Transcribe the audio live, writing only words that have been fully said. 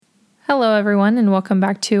Hello, everyone, and welcome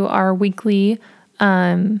back to our weekly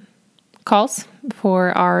calls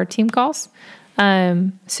for our team calls.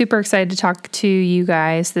 Super excited to talk to you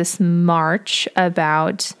guys this March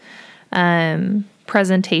about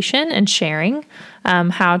presentation and sharing,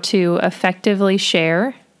 how to effectively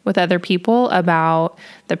share with other people about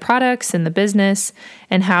the products and the business,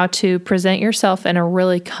 and how to present yourself in a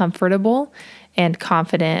really comfortable and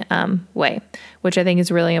confident way, which I think is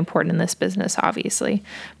really important in this business, obviously.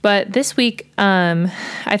 But this week,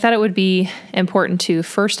 I thought it would be important to,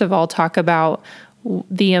 first of all, talk about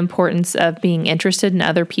the importance of being interested in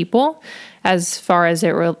other people as far as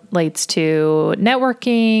it relates to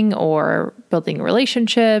networking or building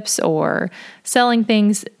relationships or selling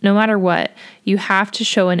things. No matter what, you have to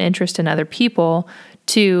show an interest in other people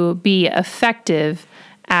to be effective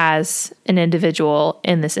as an individual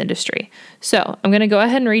in this industry. So I'm going to go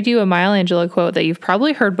ahead and read you a Maya Angelou quote that you've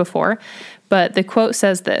probably heard before, but the quote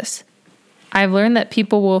says this: "I've learned that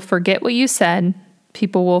people will forget what you said,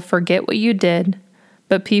 people will forget what you did,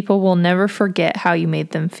 but people will never forget how you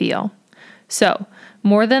made them feel." So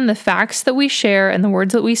more than the facts that we share and the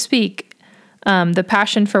words that we speak, the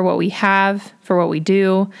passion for what we have, for what we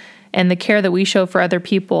do, and the care that we show for other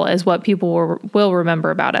people is what people will remember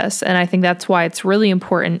about us. And I think that's why it's really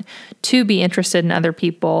important to be interested in other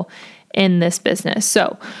people in this business.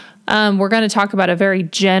 So we're going to talk about a very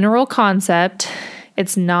general concept.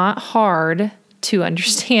 It's not hard to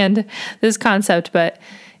understand this concept, but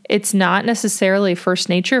it's not necessarily first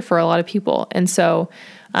nature for a lot of people. And so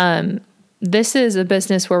this is a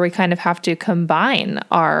business where we kind of have to combine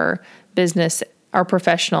our business, our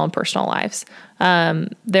professional and personal lives.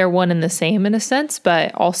 They're one and the same in a sense,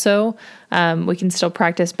 but also we can still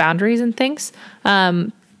practice boundaries and things.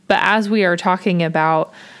 But as we are talking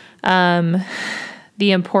about the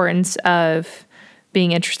importance of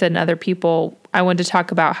being interested in other people, I want to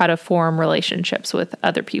talk about how to form relationships with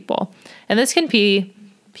other people. And this can be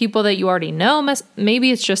people that you already know.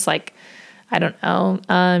 Maybe it's just like, I don't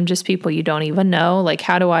know, just people you don't even know. Like,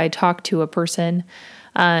 how do I talk to a person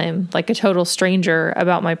like a total stranger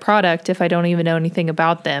about my product if I don't even know anything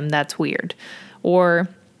about them? That's weird. Or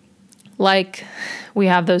like we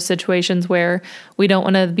have those situations where we don't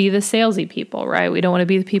want to be the salesy people, right? We don't want to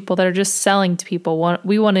be the people that are just selling to people.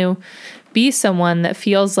 We want to be someone that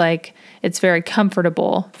feels like it's very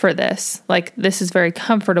comfortable for this. Like, this is very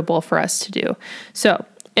comfortable for us to do. So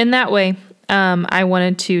in that way, I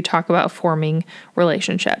wanted to talk about forming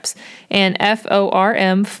relationships. And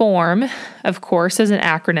FORM, form, of course, is an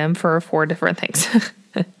acronym for 4 different things.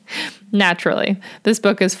 Naturally, this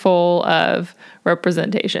book is full of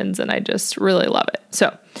representations, and I just really love it.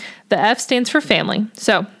 So the F stands for family.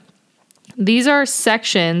 So these are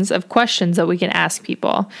sections of questions that we can ask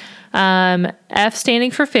people. F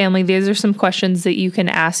standing for family, these are some questions that you can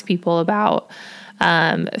ask people about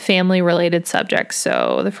family-related subjects.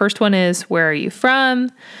 So the first one is, where are you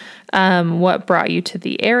from? What brought you to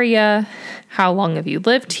the area? How long have you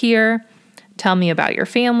lived here? Tell me about your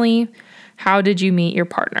family. How did you meet your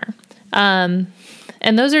partner? And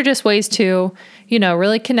those are just ways to,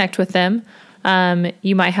 really connect with them.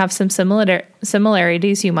 You might have some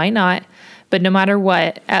similarities, you might not, but no matter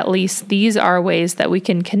what, at least these are ways that we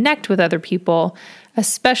can connect with other people,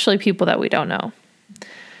 especially people that we don't know.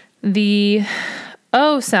 The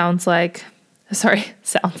sounds like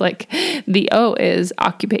the O is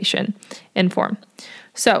occupation in form.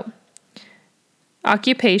 So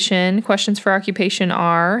occupation, questions for occupation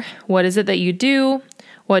are, what is it that you do?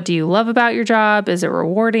 What do you love about your job? Is it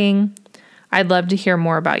rewarding? I'd love to hear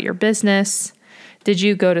more about your business. Did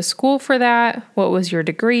you go to school for that? What was your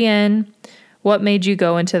degree in? What made you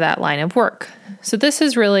go into that line of work? So this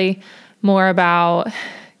is really more about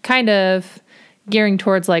kind of gearing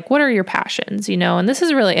towards like, what are your passions, and this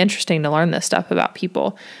is really interesting to learn this stuff about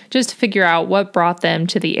people, just to figure out what brought them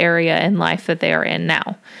to the area in life that they are in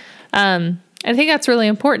now. I think that's really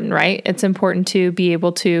important, right? It's important to be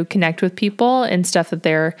able to connect with people and stuff that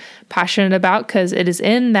they're passionate about, because it is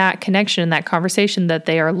in that connection, that conversation, that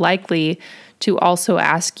they are likely to also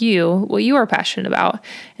ask you what you are passionate about.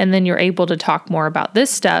 And then you're able to talk more about this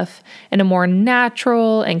stuff in a more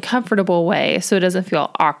natural and comfortable way, so it doesn't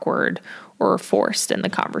feel awkward or forced in the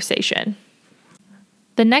conversation.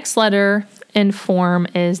 The next letter in form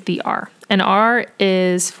is the R, and R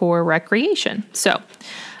is for recreation. So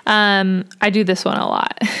I do this one a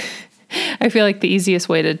lot. I feel like the easiest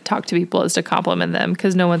way to talk to people is to compliment them,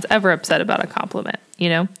 because no one's ever upset about a compliment,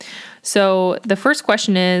 So the first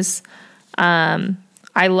question is, I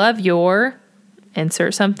love your,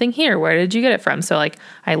 insert something here. Where did you get it from? So like,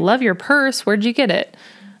 I love your purse. Where'd you get it?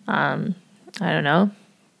 I don't know.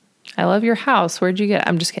 I love your house. Where'd you get it?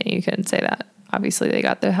 I'm just kidding. You couldn't say that. Obviously, they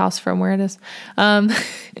got the house from where it is.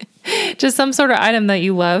 Just some sort of item that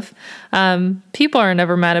you love. People are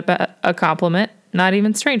never mad about a compliment, not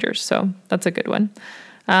even strangers. So that's a good one.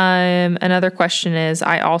 Another question is,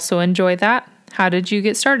 I also enjoy that. How did you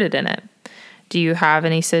get started in it? Do you have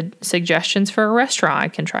any suggestions for a restaurant I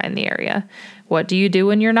can try in the area? What do you do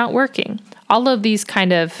when you're not working? All of these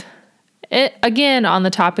kind of, again, on the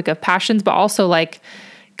topic of passions, but also like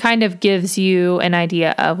kind of gives you an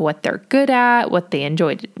idea of what they're good at, what they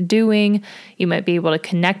enjoy doing. You might be able to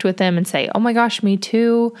connect with them and say, oh my gosh, me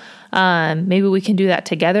too. Maybe we can do that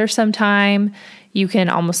together sometime. You can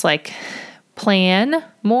almost like plan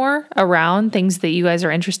more around things that you guys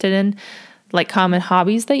are interested in, like common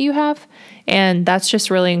hobbies that you have. And that's just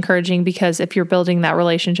really encouraging, because if you're building that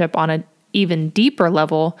relationship on an even deeper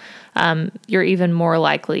level, you're even more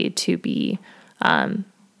likely to be,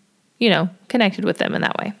 connected with them in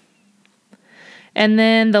that way. And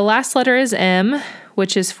then the last letter is M,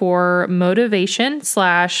 which is for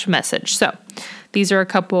motivation/message. So these are a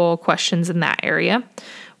couple questions in that area.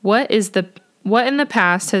 What in the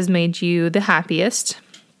past has made you the happiest?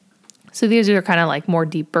 So these are kind of like more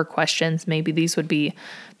deeper questions. Maybe these would be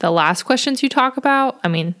the last questions you talk about. I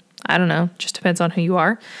mean, I don't know. Just depends on who you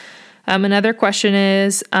are. Another question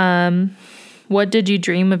is, what did you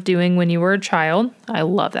dream of doing when you were a child? I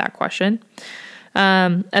love that question.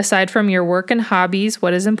 Aside from your work and hobbies,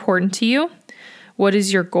 what is important to you? What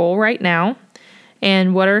is your goal right now?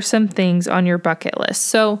 And what are some things on your bucket list?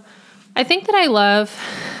 So I think that I love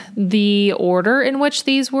the order in which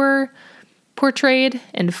these were portrayed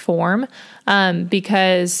and form,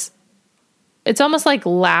 because it's almost like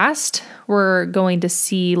last we're going to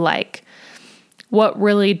see like what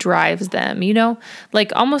really drives them,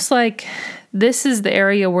 like almost like this is the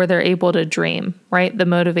area where they're able to dream, right? The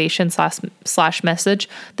motivation slash message.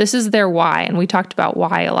 This is their why. And we talked about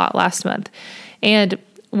why a lot last month. And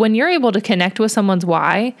when you're able to connect with someone's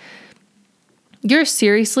why, you're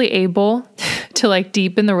seriously able to like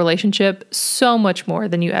deepen the relationship so much more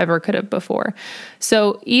than you ever could have before.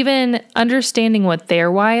 So even understanding what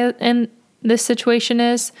their why in this situation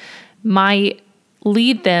is might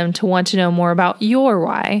lead them to want to know more about your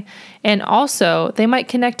why. And also they might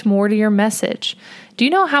connect more to your message. Do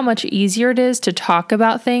you know how much easier it is to talk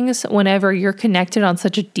about things whenever you're connected on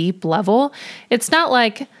such a deep level? It's not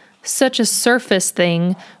like such a surface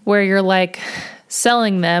thing where you're like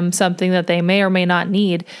selling them something that they may or may not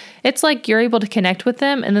need. It's like you're able to connect with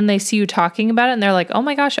them and then they see you talking about it and they're like, oh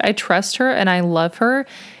my gosh, I trust her and I love her.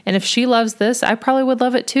 And if she loves this, I probably would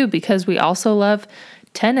love it too, because we also love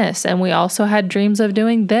tennis and we also had dreams of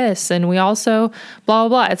doing this and we also blah, blah,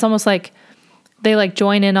 blah. It's almost like they like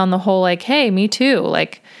join in on the whole, like, hey, me too.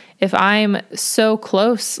 Like if I'm so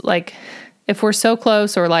close, like if we're so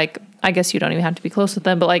close, or like, I guess you don't even have to be close with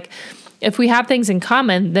them, but like if we have things in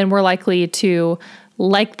common, then we're likely to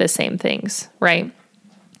like the same things, right?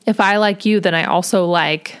 If I like you, then I also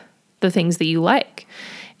like the things that you like.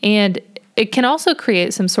 And it can also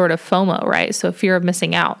create some sort of FOMO, right? So fear of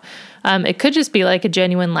missing out. It could just be like a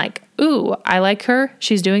genuine like, ooh, I like her.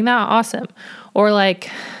 She's doing that. Awesome. Or like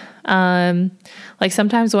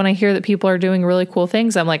sometimes when I hear that people are doing really cool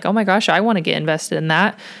things, I'm like, oh my gosh, I want to get invested in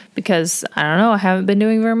that, because I don't know, I haven't been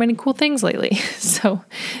doing very many cool things lately. So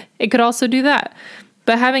it could also do that.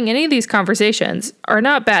 But having any of these conversations are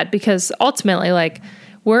not bad, because ultimately, like,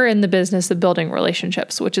 we're in the business of building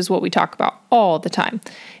relationships, which is what we talk about all the time.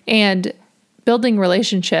 And building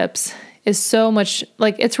relationships is so much,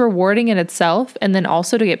 like, it's rewarding in itself. And then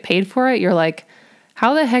also to get paid for it, you're like,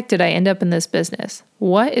 how the heck did I end up in this business?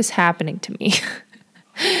 What is happening to me?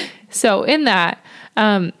 So in that,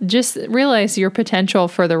 just realize your potential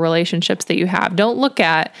for the relationships that you have. Don't look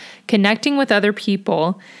at connecting with other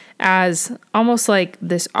people as almost like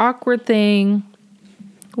this awkward thing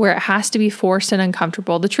where it has to be forced and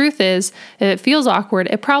uncomfortable. The truth is, if it feels awkward,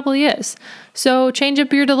 it probably is. So change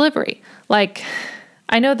up your delivery. Like,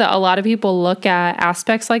 I know that a lot of people look at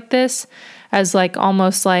aspects like this as like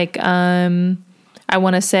almost like, I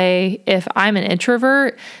want to say, if I'm an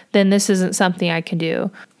introvert, then this isn't something I can do.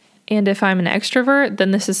 And if I'm an extrovert,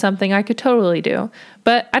 then this is something I could totally do.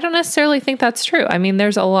 But I don't necessarily think that's true. I mean,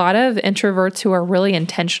 there's a lot of introverts who are really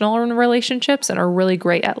intentional in relationships and are really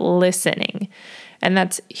great at listening. And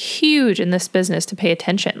that's huge in this business, to pay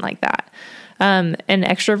attention like that. And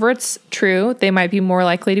extroverts, true, they might be more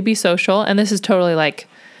likely to be social. And this is totally like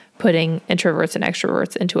putting introverts and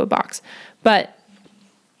extroverts into a box. But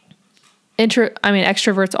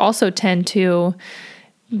extroverts also tend to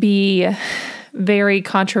be very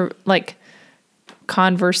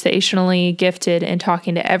conversationally gifted in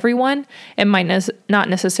talking to everyone and might not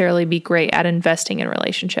necessarily be great at investing in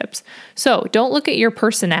relationships. So don't look at your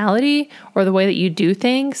personality or the way that you do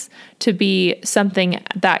things to be something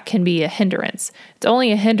that can be a hindrance. It's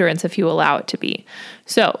only a hindrance if you allow it to be.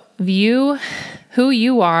 So view who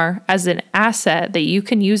you are as an asset that you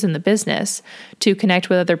can use in the business to connect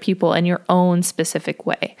with other people in your own specific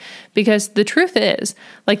way. Because the truth is,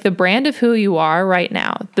 like the brand of who you are right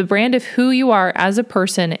now, the brand of who you are as a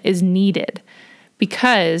person is needed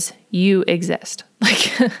because you exist.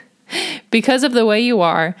 Like because of the way you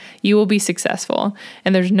are, you will be successful,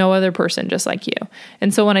 and there's no other person just like you.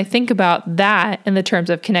 And so when I think about that in the terms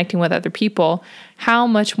of connecting with other people, how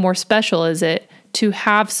much more special is it to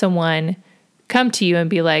have someone come to you and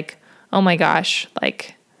be like, oh my gosh,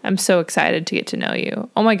 like, I'm so excited to get to know you.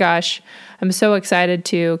 Oh my gosh, I'm so excited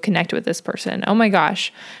to connect with this person. Oh my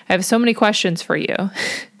gosh, I have so many questions for you.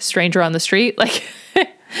 Stranger on the street, like,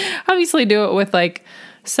 obviously do it with like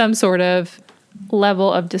some sort of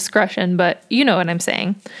level of discretion, but you know what I'm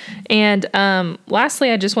saying. And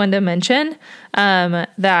lastly, I just wanted to mention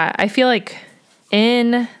that I feel like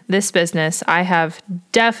in this business, I have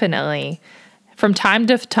definitely from time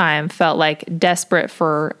to time felt like desperate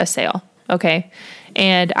for a sale. Okay.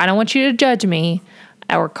 And I don't want you to judge me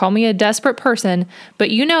or call me a desperate person, but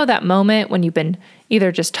you know that moment when you've been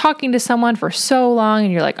either just talking to someone for so long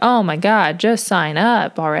and you're like, oh my God, just sign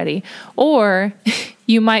up already. Or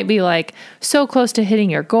you might be like so close to hitting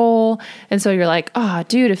your goal. And so you're like, oh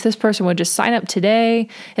dude, if this person would just sign up today.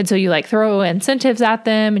 And so you like throw incentives at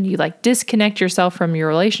them and you like disconnect yourself from your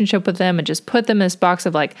relationship with them and just put them in this box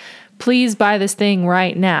of like, please buy this thing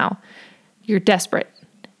right now. You're desperate.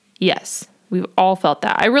 Yes. We've all felt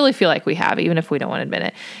that. I really feel like we have, even if we don't want to admit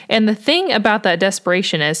it. And the thing about that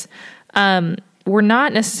desperation is we're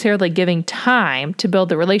not necessarily giving time to build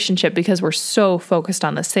the relationship because we're so focused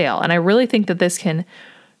on the sale. And I really think that this can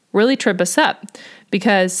really trip us up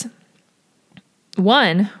because,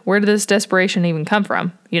 one, where did this desperation even come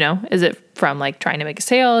from? You know, is it from like trying to make a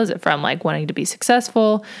sale? Is it from like wanting to be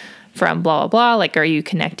successful? From blah, blah, blah? Like, are you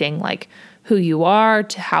connecting like who you are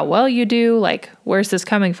to how well you do? Like, where's this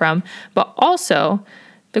coming from? But also,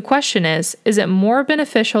 the question is it more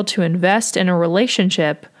beneficial to invest in a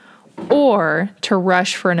relationship or to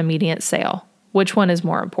rush for an immediate sale? Which one is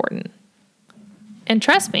more important? And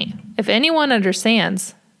trust me, if anyone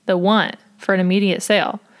understands the want for an immediate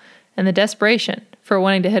sale and the desperation for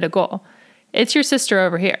wanting to hit a goal, it's your sister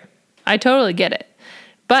over here. I totally get it.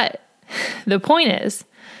 But the point is,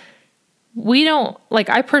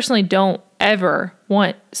 I personally don't ever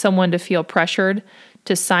want someone to feel pressured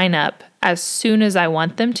to sign up as soon as I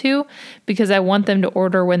want them to, because I want them to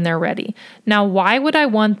order when they're ready. Now, why would I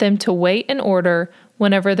want them to wait and order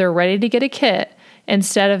whenever they're ready to get a kit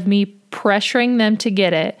instead of me pressuring them to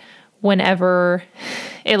get it whenever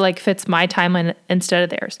it like fits my timeline instead of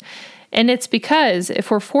theirs? And it's because if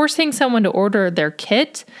we're forcing someone to order their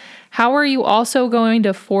kit, how are you also going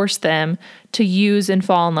to force them to use and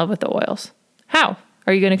fall in love with the oils? How?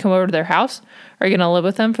 Are you going to come over to their house? Are you going to live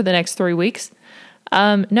with them for the next 3 weeks?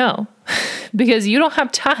 No, because you don't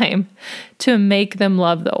have time to make them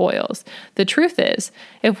love the oils. The truth is,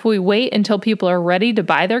 if we wait until people are ready to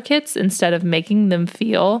buy their kits instead of making them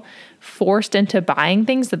feel forced into buying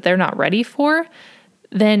things that they're not ready for,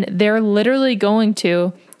 then they're literally going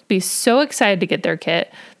to be so excited to get their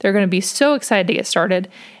kit. They're going to be so excited to get started.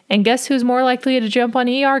 And guess who's more likely to jump on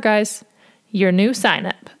ER, guys? Your new sign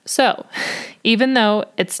up. So even though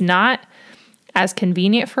it's not as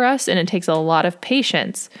convenient for us and it takes a lot of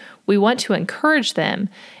patience, we want to encourage them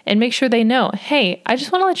and make sure they know, hey, I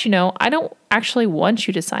just want to let you know, I don't actually want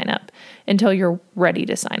you to sign up until you're ready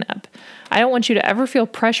to sign up. I don't want you to ever feel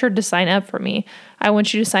pressured to sign up for me. I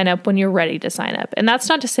want you to sign up when you're ready to sign up. And that's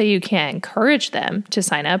not to say you can't encourage them to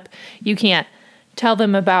sign up. You can't tell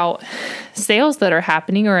them about sales that are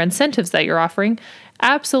happening or incentives that you're offering.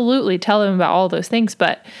 Absolutely tell them about all those things,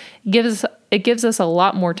 but it gives us a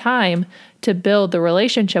lot more time to build the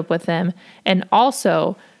relationship with them and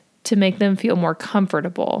also to make them feel more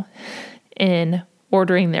comfortable in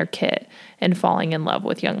ordering their kit and falling in love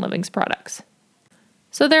with Young Living's products.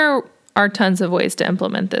 So there are tons of ways to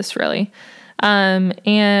implement this, really.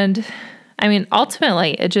 And I mean,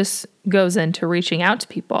 ultimately, it just goes into reaching out to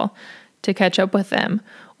people to catch up with them,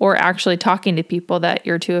 or actually talking to people that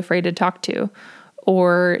you're too afraid to talk to,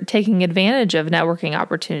 or taking advantage of networking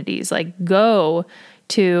opportunities. Like, go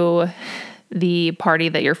to the party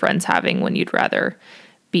that your friend's having when you'd rather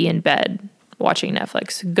be in bed watching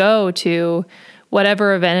Netflix. Go to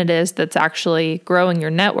whatever event it is that's actually growing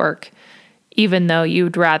your network, even though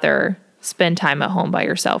you'd rather spend time at home by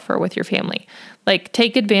yourself or with your family. Like,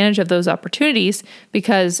 take advantage of those opportunities,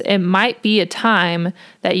 because it might be a time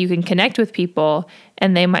that you can connect with people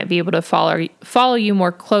and they might be able to follow you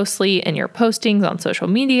more closely in your postings on social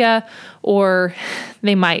media, or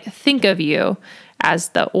they might think of you as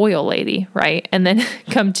the oil lady, right? And then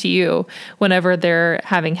come to you whenever they're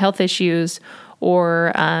having health issues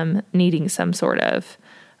or needing some sort of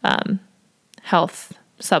health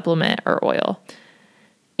supplement or oil.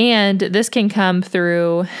 And this can come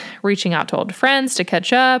through reaching out to old friends to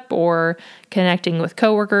catch up, or connecting with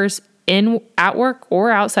coworkers at work or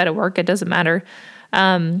outside of work. It doesn't matter.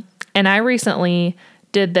 And I recently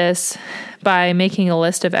did this by making a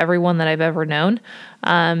list of everyone that I've ever known.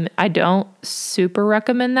 I don't super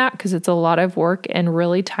recommend that because it's a lot of work and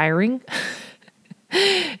really tiring.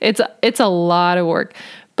 It's a lot of work.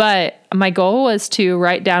 But my goal was to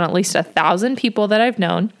write down at least 1,000 people that I've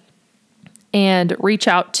known and reach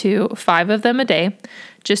out to 5 of them a day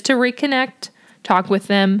just to reconnect, talk with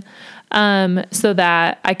them, so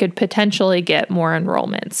that I could potentially get more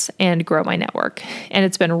enrollments and grow my network. And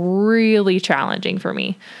it's been really challenging for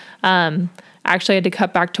me. I actually had to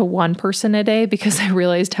cut back to 1 person a day because I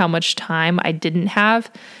realized how much time I didn't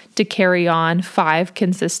have to carry on 5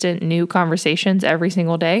 consistent new conversations every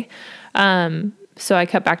single day. So I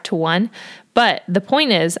cut back to 1. But the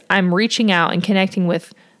point is, I'm reaching out and connecting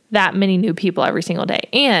with that many new people every single day.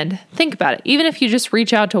 And think about it. Even if you just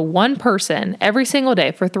reach out to 1 person every single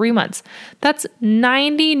day for 3 months, that's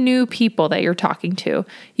 90 new people that you're talking to.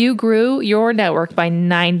 You grew your network by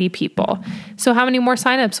 90 people. So how many more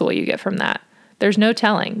signups will you get from that? There's no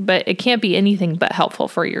telling, but it can't be anything but helpful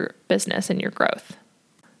for your business and your growth.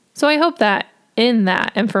 So I hope that in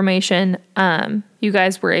that information, you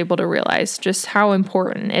guys were able to realize just how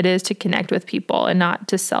important it is to connect with people and not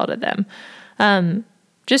to sell to them.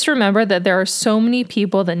 Just remember that there are so many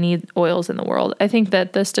people that need oils in the world. I think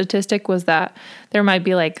that the statistic was that there might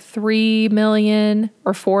be like 3 million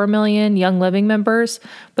or 4 million Young Living members,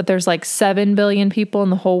 but there's like 7 billion people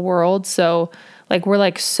in the whole world. So like we're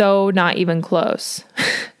like so not even close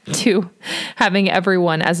to having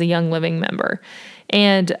everyone as a Young Living member.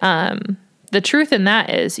 And the truth in that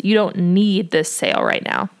is you don't need this sale right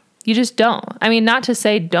now. You just don't. I mean, not to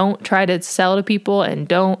say don't try to sell to people and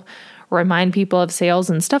don't remind people of sales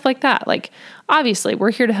and stuff like that. Like, obviously,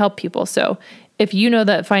 we're here to help people. So if you know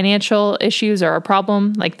that financial issues are a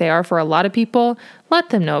problem, like they are for a lot of people, let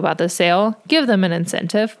them know about the sale, give them an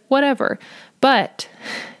incentive, whatever. But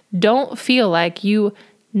don't feel like you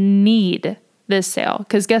need this sale,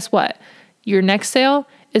 because guess what? Your next sale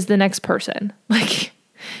is the next person. Like,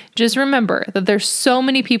 just remember that there's so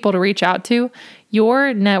many people to reach out to.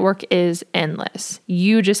 Your network is endless.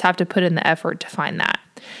 You just have to put in the effort to find that.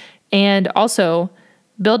 And also,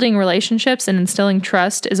 building relationships and instilling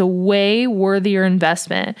trust is a way worthier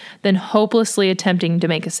investment than hopelessly attempting to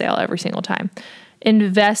make a sale every single time.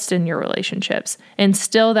 Invest in your relationships,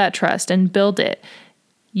 instill that trust, and build it.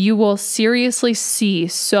 You will seriously see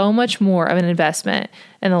so much more of an investment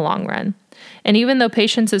in the long run. And even though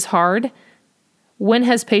patience is hard, when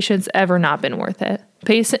has patience ever not been worth it?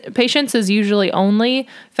 Patience is usually only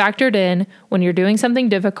factored in when you're doing something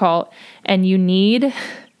difficult and you need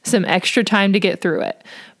some extra time to get through it.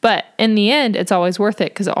 But in the end, it's always worth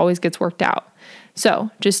it because it always gets worked out. So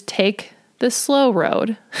just take the slow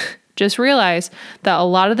road. Just realize that a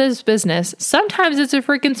lot of this business, sometimes it's a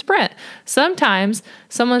freaking sprint. Sometimes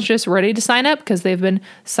someone's just ready to sign up because they've been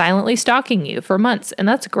silently stalking you for months, and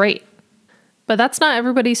that's great. But that's not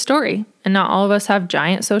everybody's story. And not all of us have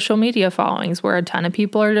giant social media followings where a ton of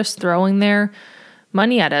people are just throwing their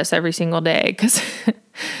money at us every single day, because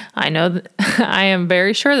I know that I am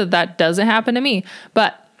very sure that that doesn't happen to me.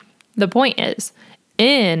 But the point is,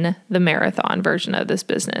 in the marathon version of this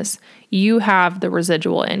business, you have the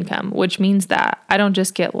residual income, which means that I don't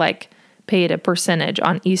just get like paid a percentage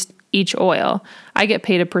on each oil. I get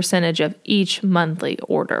paid a percentage of each monthly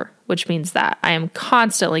order, which means that I am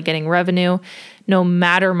constantly getting revenue no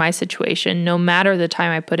matter my situation, no matter the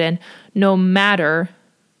time I put in, no matter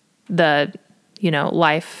the,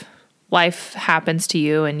 life happens to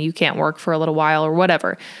you and you can't work for a little while or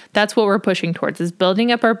whatever. That's what we're pushing towards, is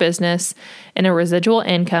building up our business and a residual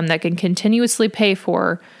income that can continuously pay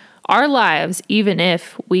for our lives, even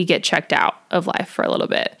if we get checked out of life for a little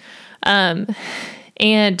bit.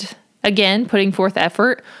 And again, putting forth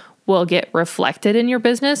effort will get reflected in your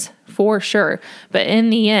business for sure. But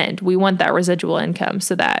in the end, we want that residual income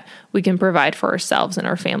so that we can provide for ourselves and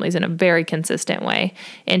our families in a very consistent way.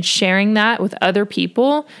 And sharing that with other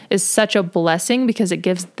people is such a blessing because it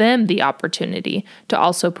gives them the opportunity to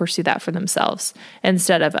also pursue that for themselves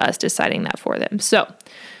instead of us deciding that for them. So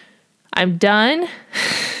I'm done.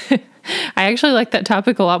 I actually like that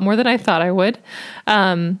topic a lot more than I thought I would.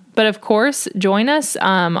 But of course, join us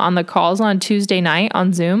on the calls on Tuesday night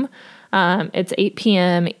on Zoom. It's 8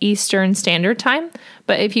 p.m. Eastern Standard Time.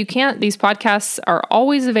 But if you can't, these podcasts are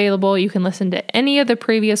always available. You can listen to any of the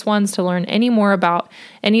previous ones to learn any more about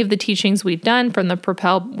any of the teachings we've done from the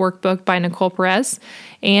Propel Workbook by Nicole Perez.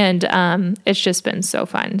 And it's just been so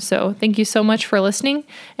fun. So thank you so much for listening,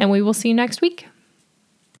 and we will see you next week.